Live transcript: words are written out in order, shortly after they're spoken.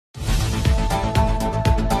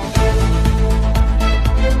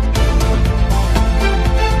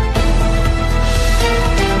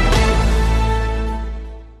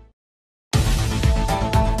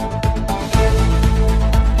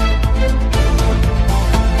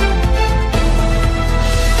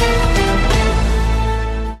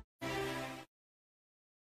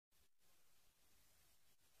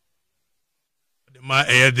ma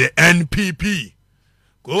the NPP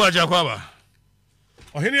go aja kwaba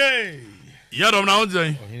ohene ya dom na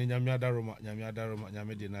onzen ohene nyame adaroma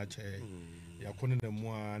nyame de na che yakone na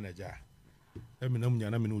mu a na ja eminam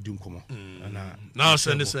nyana me no odi nkomo na now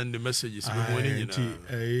send the messages be mo ni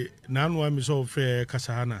nyina na anu am so fe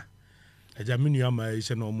kasahana eja menu ama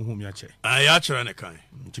ise na omo hum ya che ya chere ne kan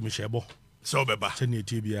ntimi shebo so beba che ne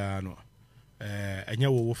tie bia no enya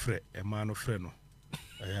wo frɛ ema no frɛ no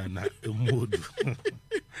na emodu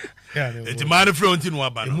eti man frɛ onti no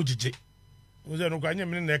aba no emujije oze no kwa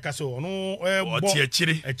nyame na ka so no bo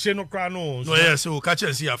echire no kra no no yes o ka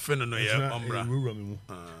che si afe no ye ombra wura me mu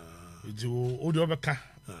edi o de obeka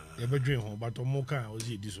ye bedwen ho but omo ka o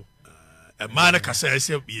zi edi so man ka say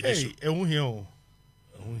se ye di so ehun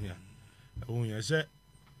hia se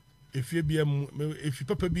efie bia mu efi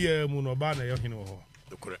papa bia mu no ba na ye hene ho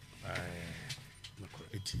dokore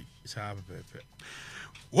eti sa pepe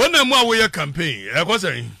wona mu awoye campaign e ko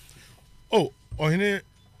say ohene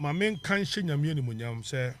ma men kan hye nyame ni munyam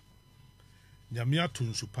se nyame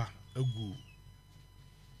atonsupa agu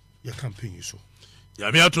ya campaign so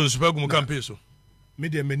nyame atonsupa agu mu campaign so me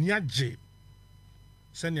de mani age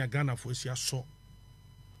se ne Ghana fo si aso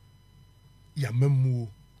ya mamu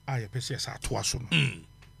a ye pese sa to aso no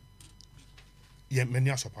ye mani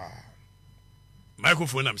asopa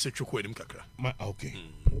microphone am se tweko enim kakra okay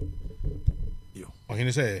yo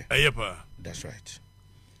ohene say ayepa that's right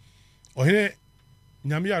ohene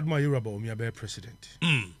nyame aduma Yoruba o mi abe president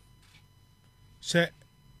say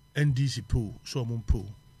NDC po so mo po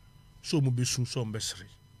so mo besu so mo besre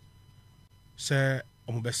say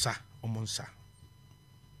o mo besa o mo nsa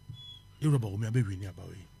Yoruba o mi abe wini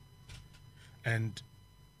abawe and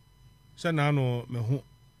say na no me ho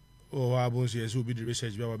o abonsi yes obi the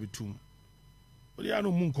research bia wa betum o dia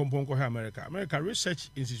no mun kompon ko America research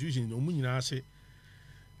institution no mun nyina ase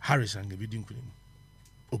Harris and be din kunim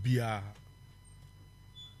obia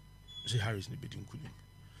say Harris ne be din kunim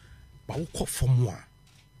ba wo ko from one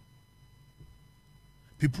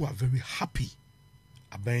people are very happy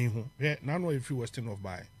aban ho na no if you western of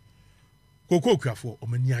by koko kwafo o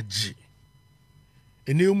mani age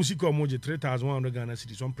ene o musika o moje 3,100 Ghana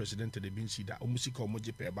cedis on president de bin sida o musika o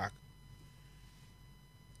moje pay back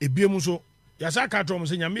ebiem so yasa ka trom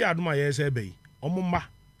se nyame adoma ye se bai omumma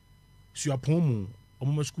suapon mu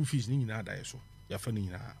omumma school fees ni nyina da ye so ya fa ni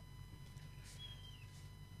nyina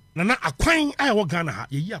na akwan ai wo Ghana ha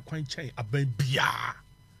ye yi akwan chen aban bia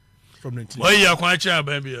from 19 why ya akwan chen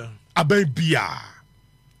aban bia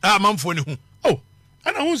manfo ni hu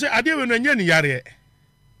ana hu se ade we no nya ni yare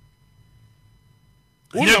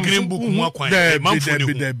Una green book mu akwan manfo ni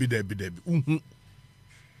hu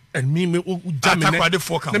and me jamene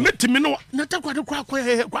na metimi no na takwade kwa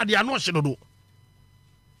kwade ano hye no do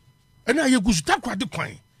ena ye gusu takwade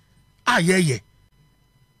kwan ye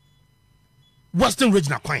western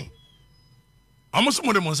regional kwan amoso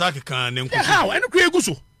mo de monsa kan ne nkusu how ena kwa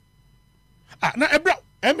egusu na ebra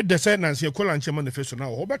em de say nansi ekola nche manifesto na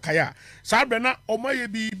ho be kaya sa bre na omaye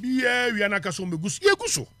bibia wi na kaso megusu ye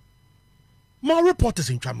gusu ma reporters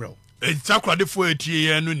in Chamrel takwade fo etie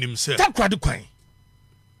ye no nim se takwade kwan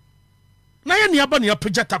na ye niaba ne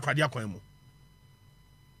apagya takwade akwan mu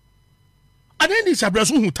adeni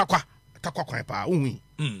sabraso hu takwa kwan pa hu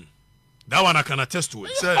that one I can attest to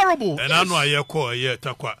it horrible and I know I call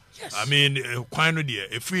takwa I mean kwan no there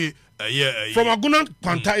if we from aguna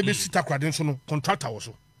kwanta ebe sitakwade so no contractor wo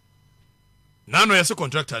so na no yes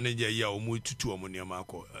contractor na je o mu tutu o mu niam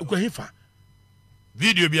akọ ko hefa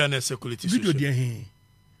video bi na security video dia he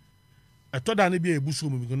atoda na bi ebuso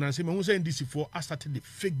mu bi na say me hu say NDC for started the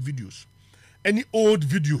fake videos any old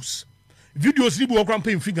videos ni bi wo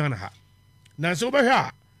krampa infiga na ha na say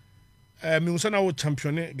obehwa me hu say na wo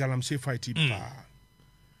champion galamsey fight pa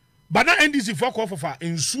but na NDC for call for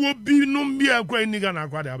ensuo bi no bi akwa ni ga na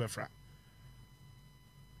akwa de abefra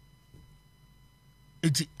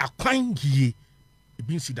eti akwan gie e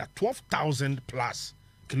bin see that 12,000 plus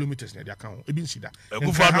kilometers na dia kan e bin see that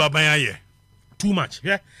ekufa do aban aye too much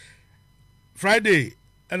yeah Friday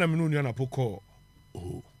and I'm no na poko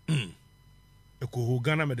Eko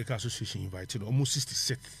Ghana Medical Association invited almost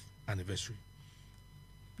 66th anniversary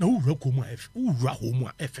na ura ko mu ura ho mu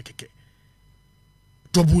efekeke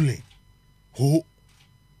double ho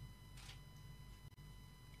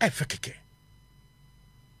efekeke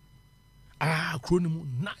acronym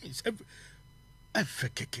nice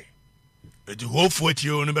efekeke the whole 40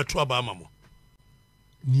 year no beto aba amamo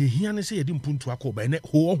ni ehia ne se yedi mpuntu akoba ene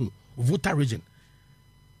ho voter region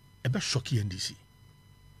ebe shock NDC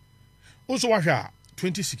also wahwa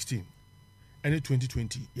 2016 and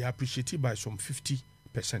 2020 you appreciated by some 50%.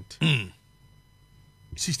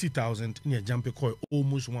 60,000 in a jump coil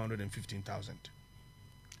almost 115,000.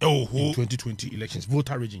 Oh, in 2020 elections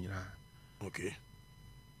voter region. Okay.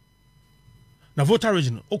 Now voter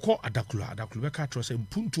region oko adakula beka trust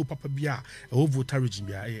mpuntu papa bia e voter region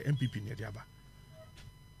bia NPP ne diaba.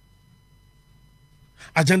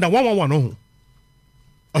 Agenda 111 no.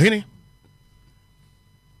 Ohini.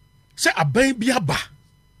 Se aban bia ba.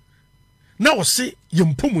 Na wo se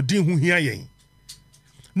yempomuden hu hia yen.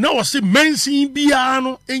 Na wo se mansin bia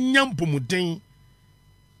no enya mpomuden.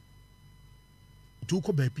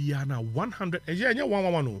 Tuko ba bia na 100 enya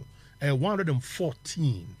 111 no.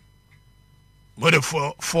 114. But the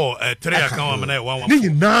four 3 account na 114. Ni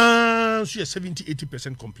na so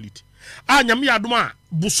 70-80% complete. Nyame adom a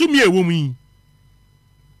busumi ewom yi.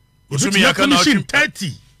 Busumi akana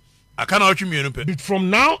 30. Akana otwemi no pe. But from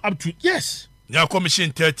now up to yes. Ya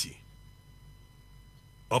commission 30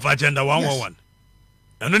 of agenda 111.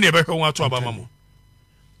 Eno ne be hwe won ato abama mo.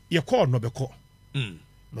 Ye call no be call.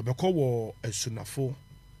 No be call wo Esunafo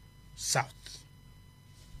South.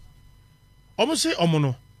 Omo se omo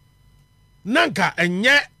no nanka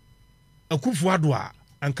enye akufu ado a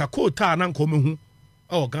anka kota nanka omehu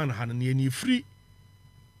e Ghana ha ne ani free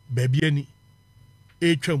baabi ani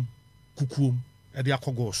etwam kukuom e de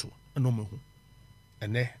akogo so na omehu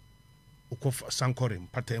ene ukof sankorim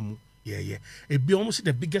patemu ye ebi omo se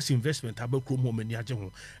the biggest investment abakro mo mani age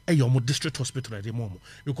ho e ye omo district hospital de mo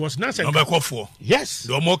because na say no be kofo yes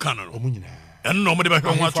do mo kan no omo nyina eno no mo de be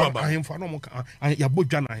hwe ho ato aba ahemfo no mo kan ya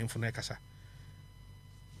bodwa na ahemfo na ekasa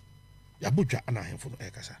Yabuja Anahemfo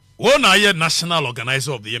Ekasa. One are national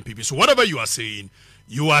organizer of the NPP. So whatever you are saying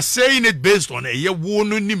it based on a year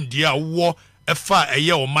nim dia war a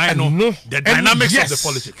year or minor the dynamics of the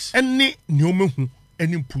politics. Any nyomehu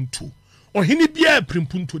any punto. Or hini bia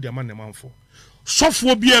primpunto de man manfo.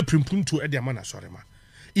 Sofo bia primpunto e de man asorema.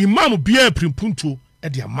 Imam bia primpunto e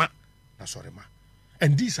de man asorema.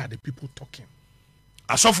 And these are the people talking.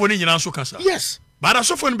 Asofo ni nyina so kasa. Yes. But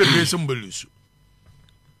asofo ni bebre se mbelu.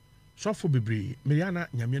 Sofo bebre Mariana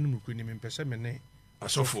nyame no mukru ni mempese me ne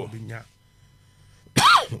asofo binya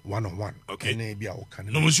one on one. Okay. Ne bia o kan.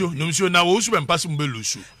 No musio na wo su bempasse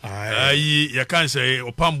mbelusu. Ayi ya kan say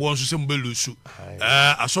opambo nso se mbelusu.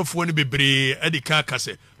 Asofo ni bebre e de kan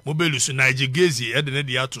kase mobelusu na igezi e de ne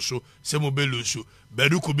de ato so se mobelusu.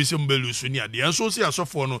 Bedu ko bi se mbelusu ni ade. Enso se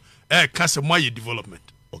asofo no kase mo aye development.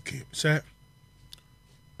 Okay. Sir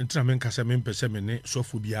entra men kase mempese me ne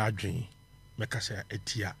sofo bi adwen. Me kase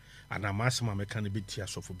etia ana masema me kan be tia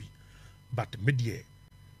sofo bi. But me de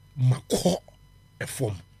mako a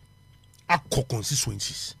form akọ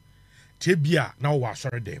constituencies tie bia na wo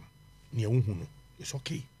asore dem ne ehunu no it's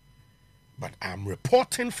okay but I'm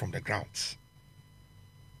reporting from the grounds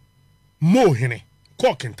mo hene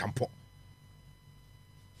ko Kintampo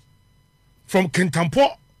from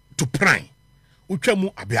Kintampo to Prime utwa mu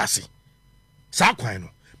abiase sa kwan no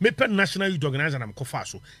me pen national youth organizer na mkofa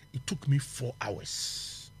so it took me 4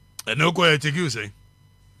 hours and no go take you say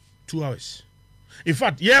 2 hours in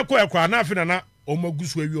fact ye ko ekwa na afi na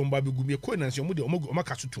omagusu awi omba begumi ko na nsi omo de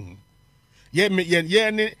omakaso tum ye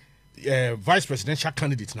ne vice presidential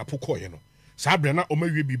candidate na poko ye no sa bre na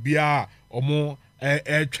omawie bibia omo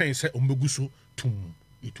twen se omagusu tum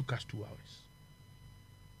it took us 2 hours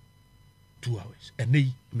 2 hours and they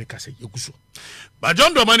make us say yeguso but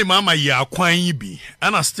John Domani mama ya kwan yi bi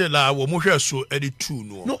ana still wo mo hwe so edi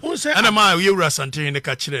 2 no ana ma ye wura sante ne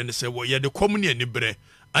ka kire ne se wo ye de komuni ani bre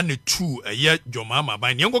ane 2 ye jomama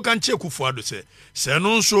ban ne ngoka nche kufu ado se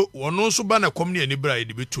no nso wono nso ba na komuni ani bra ye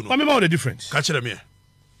de betu no what about the difference ka kire me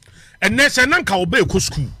and ne se nanka wo ba ko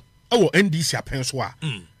school e wo NDC apen so a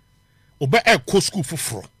wo ba ko school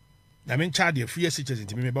foforo na men cha de free citizens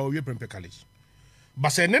ntimi me ba wo Prempeh college ba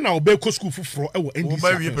se ne na wo ba ko school foforo e wo NDC wo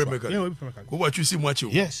ba wie Prempeh college wo ba twisi mu achi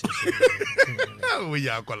yes wo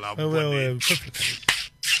ya kola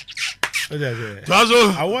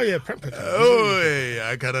Tazo, I want your Prempeh. Oh,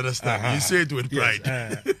 I can understand. You say it with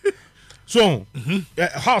pride. So,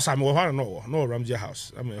 house I'm going no Ramsey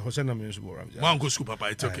house. I mean, Hosena means Ramsey. One go school,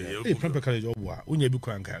 Papa. It's okay. Prempeh college Obwa. When you be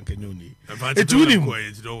can you need. It's really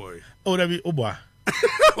quiet. Don't worry. Oh, that be Obwa.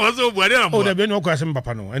 What's Obwa? Oh, that be no question,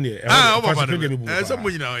 Papa. No, any.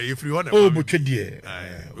 Somebody now, if you want. Oh, Buchedie.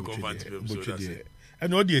 We go back to Buchedie.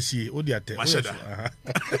 And what do you see? What do you tell? Mashada.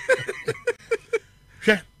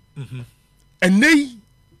 Sure. And they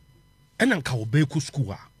and then Kawabeko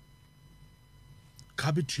school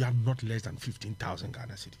Kabitu not less than 15,000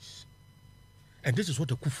 Ghana cedis. And this is what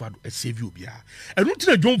the Kufad save you be. And not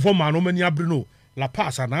in a John for man, Omani Abrino, La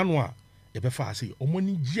Pass and Anwa, a befa say,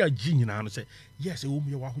 Omani Gia Gin and say, yes, a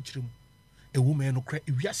woman you are a woman no credit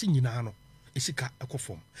if you are singing Nano. esika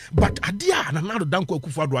ekofom but adia na nado danko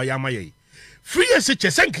akufado ayama ye free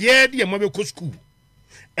SHS enke de ma be ko school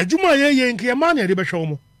adwuma ye nke ma na de be hwe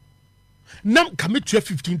mo nam kame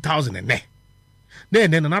 15,000 ene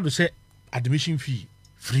na nado say admission fee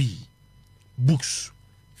free, books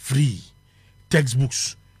free,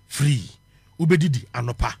 textbooks free, ubedidi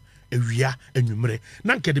anopa ewia enwumre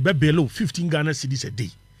na nke de be below 15 Ghana cedis a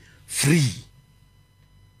day free,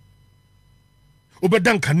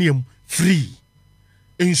 ubedan kanem free,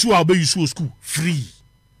 ensu a obe school free,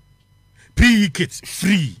 PE kits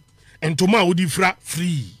free, and toma odifra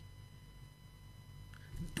free.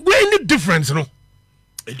 Where any difference no?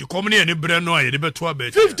 The company and the brand no, you better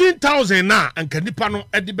 15,000 na and can nipa no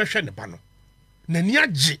e de be hwe ne ba no. Na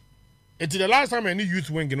niaje. It the last time any youth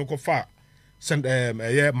wing no ko fa send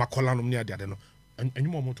makola no near de no.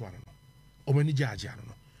 Anyumo moto ano no. O mani jaje ano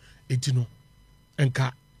no. Enti no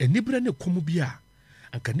enka enibre ne komu bia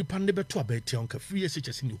anka nipa ne beto abeti anka free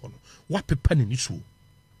SHS ni ho no. Wa pepa ne ni so.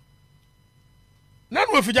 Na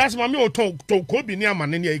no fi just mama o to ko bi ni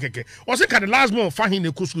amane ne keke o se ka the last month fa hin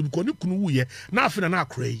ne ko school because ni kunu wuye na afi na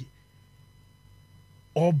akra yi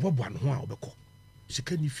o bobo an ho a obekọ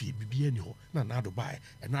sika ni fie bibia ni ho na do bai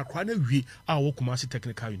e na akra na wie a wo Kumasi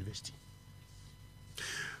Technical University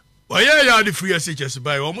ya the free SHS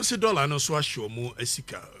bai almost $1 no so ahwe mu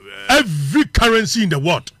asika every currency in the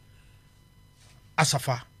world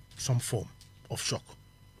asafa some form of shock.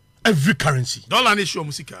 Every currency. Dollar ni show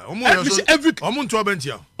musika. Every omuntu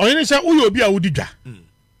abentia. Oyene say uyo obi a wodidwa.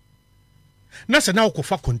 Na se na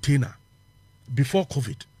okofa container before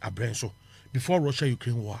COVID abren so before Russia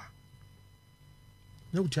Ukraine war.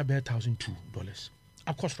 Na wutia be $1,002.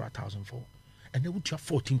 Of course for $1,004. And they wutia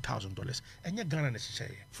 $14,000. Enye Ghana na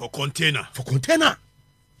shisha for container. For container.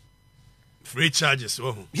 Free charges.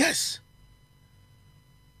 Yes.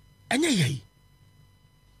 Enye yei.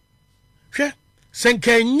 Hwe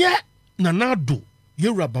senkenye na nado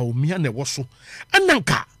yeraba omia na woso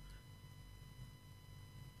ananka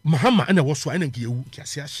Mahama na woso ananka yewu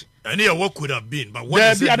kiase ahye any what could have been but what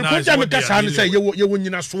is it now is what say yewu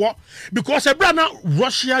nyina so because e bra na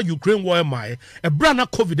Russia Ukraine war mai e bra na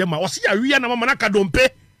COVID ma o se ya wi na mama na kadompe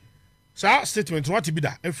sa statement what be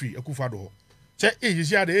da afri akufado say you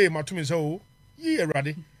see ade matumi say o yi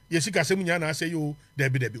erade yesika sem nya na say yo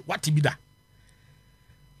debi what be da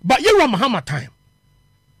but yewu Mahama time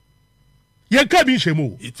he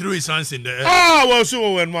threw his hands in the air. Well,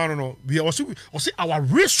 so no. We also our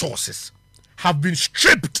resources have been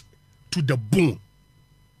stripped to the bone.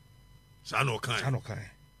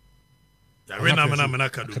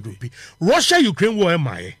 Russia Ukraine war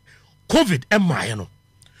MI, COVID MI no.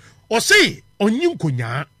 Or say onyim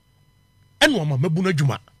konya eno ma mabuna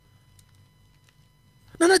djuma.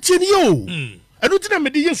 Na tieni yo. Eno tina me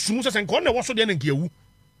de yesu so senko na wo so de na nkiawu.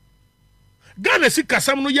 Ghana si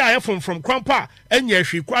kasam no ya from Krampa enye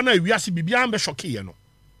hwe kwa na wiase bibia am be shock ye no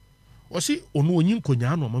o si onu onyin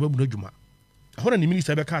konya no mabunu adwuma ahora ni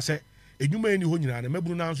minister be ka se edwuma eni ho nyina na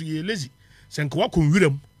mabunu na so ye lazy senka wakon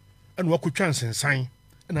wiram ena wakotwa nsensan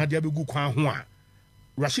ena ade abegu kwa ho a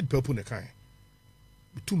Rashid Pepu ne kan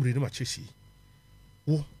bitumre ne ma chesi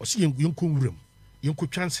wo o si yenkon wiram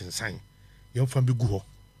yenkotwa nsensan yemfa begu ho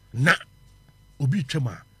na obi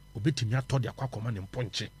twema obetimi atode akwakoma ne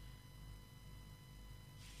mponche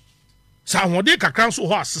sa wode kakran so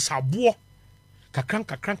ho asesabo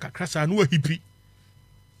kakran sa no ahipi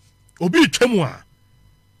obi twemu a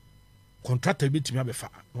contractor betimi abefa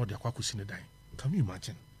no de akwakosi ne dan. Can you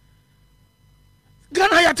imagine?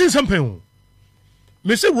 Ghana ya tin something.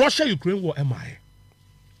 Me say Russia Ukraine war MI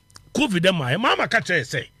COVID MI mama catch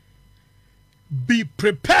say be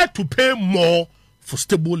prepared to pay more for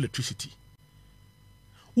stable electricity.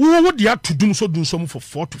 What they have to do so for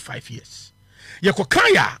 4 to 5 years.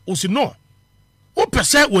 Yakokaya o si no o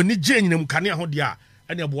pese woni je nyinam kane ho dia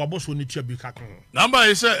ene aboabo so ni tua bi kakon number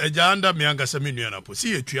is ejanda me anga se menua na po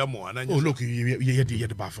si etua mo ananya. Oh look ye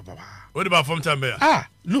the baff baba what about from time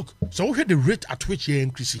look so we the rate at which you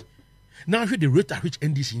increase now the rate at which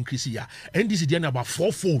NDC increase ya NDC dey about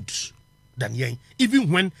 4 folds than yen even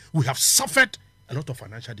when we have suffered a lot of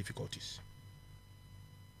financial difficulties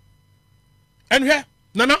and here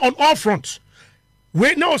nana on all fronts.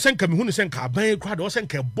 We now send Kamihun send Kaban crowd or send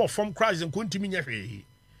Kabo from cries and continue.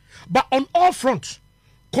 But on all fronts,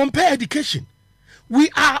 compare education. We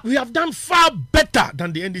have done far better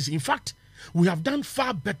than the NDC. In fact, we have done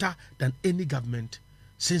far better than any government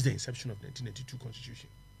since the inception of the 1992 Constitution.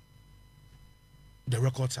 The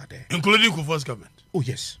records are there. Including Kufuor's government. Oh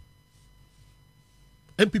yes.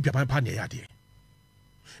 NPP Nana yade.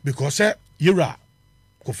 Because Yura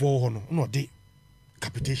Kufuor no de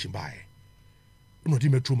capitation by. No di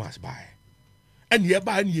metro mass by and ye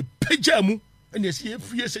ba and ye pajamu and ye see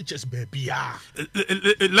free SHS baby.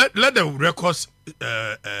 Let the records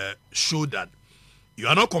show that you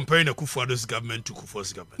are not comparing the Kufuor's government to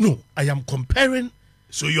Kufuor's government. No, I am comparing.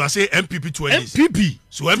 So you are saying MPP to NDC. MPP.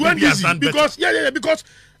 So MPP has done because better. Because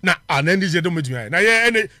now an NDC don't meet me. Now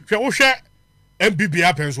any MPP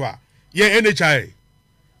happens what? NHI.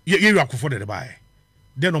 You are Kufuor the buy.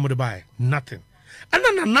 Then no the buy nothing. And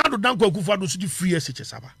then now the danko Kufuor do see free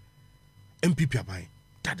SHS aba. MPP buy.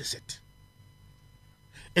 That is it.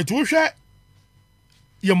 It will share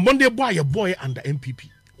your Monday boy, your boy under MPP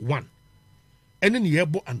 1. And then your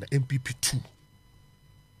boy under MPP 2.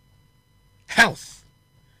 Health.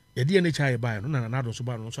 The NHI buy no na so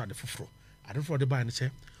buy no so at the fufro. At the for the buy and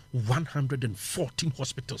say 114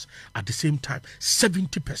 hospitals at the same time,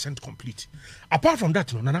 70% complete. Apart from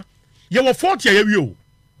that, no nana, you were 40 a year.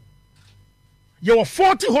 You were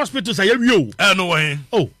 40 hospitals a year. No way.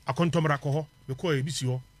 Oh, I can't tomorrow ko we call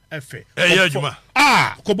ABC F.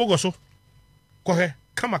 Kobogo so. Ko he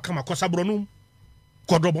kama ko sabronum.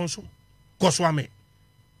 Ko dobonso. Ko swame.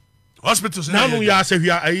 Hospitals now ya say we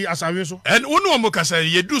are asawe so. And onu omoka say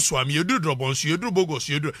you do swami, you do drobons, you do bogos,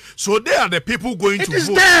 you do. So they are the people going to vote. It is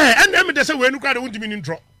there. And them they say we no cry won't mean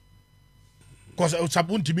intro. Cause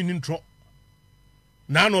won't mean intro.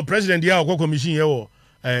 Now no president here or commission here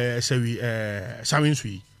say we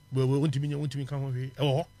Sawinsui. We won't mean come here.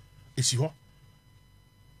 Oh, is he ho?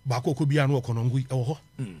 Bako ko bia no konongui ho.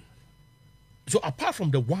 So apart from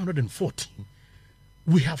the 114,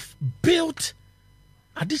 we have built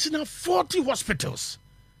additional 40 hospitals.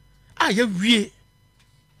 This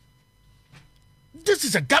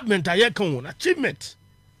is a government achievement.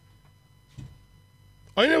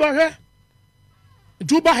 Oh, you never hear?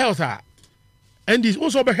 Juba Health and this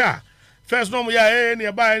also be here. First no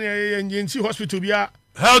nearby and see hospital be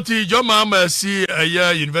healthy. Your mama see a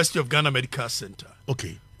year University of Ghana Medical Center.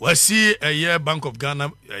 Okay. We see a year Bank of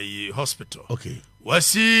Ghana hospital. Okay. We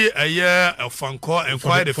see a year of Fanco and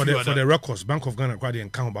quite a few for the records. Bank of Ghana quite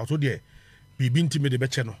and count about so there. Be been to me the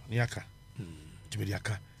becheno niaka.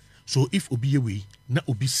 So if obi away na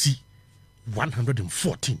obi see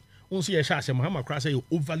 114. Won't see a shot say Muhammad Cross say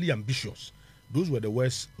overly ambitious. Those were the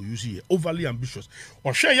words we use here. Overly ambitious.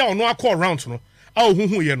 Or share ya no call round no. Ah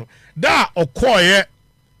hu ye no. Da okoye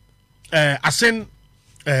asen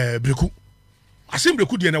breku. Asen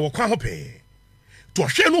breku de na wo kwa ho pe. To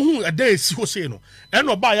hwe no hu ada esi ho sei no e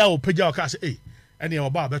no ba ya o pagya o ka se eh ene o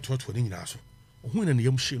ba beto to ni nyina so hu na ne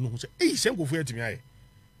yam hye no hu se eh sem gofo atimi aye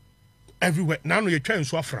everywhere na no ye twa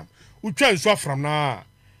nso afram u twa nso afram na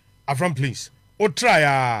afram please o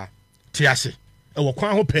try tiase e wo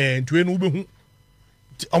kwan ho pe ntwe no behu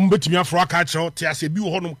om betimi afro aka kire tiase bi wo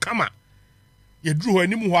honom kama ye duru ho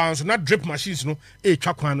anim ho anso na drip machines no e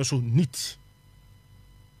twa kwan no so neat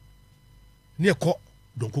ne ko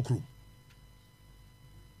don kokuru.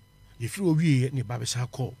 If you we ni babesa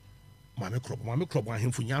call mame crop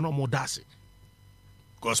ahemfo nya no mo dase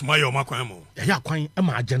cause my your makwan mo ya kwan e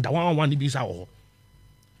ma agenda 111 bi sa wo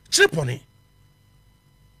triponi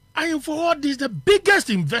I am for all this the biggest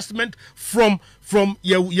investment from the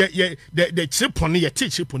triponi ye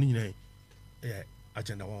triponi ni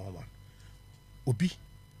agenda 111 obi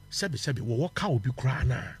sebe wo ka obi kra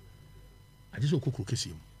na ade so kokoro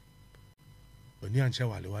kesim oni anche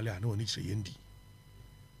wale ana oni kire yendi.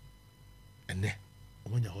 And then,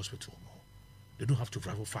 when your hospital, they don't have to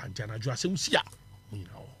travel far.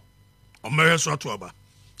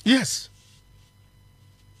 Yes.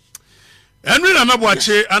 Henry Nana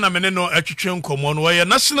Anameneno Etchitrim Common, where a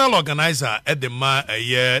national organizer at the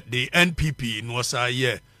the NPP in Wasa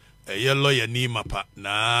year, a year lawyer Nimapa.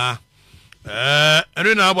 Nah.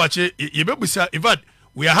 Henry Nana in fact,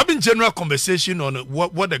 we are having general conversation on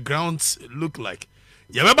what the grounds look like.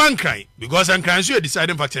 Because I'm a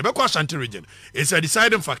deciding factor. Because Ashanti region, it's a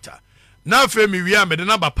deciding factor. Now, Femi, we are made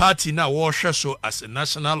another party now. Wash so as a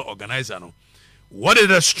national organizer. What is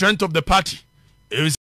the strength of the party? It is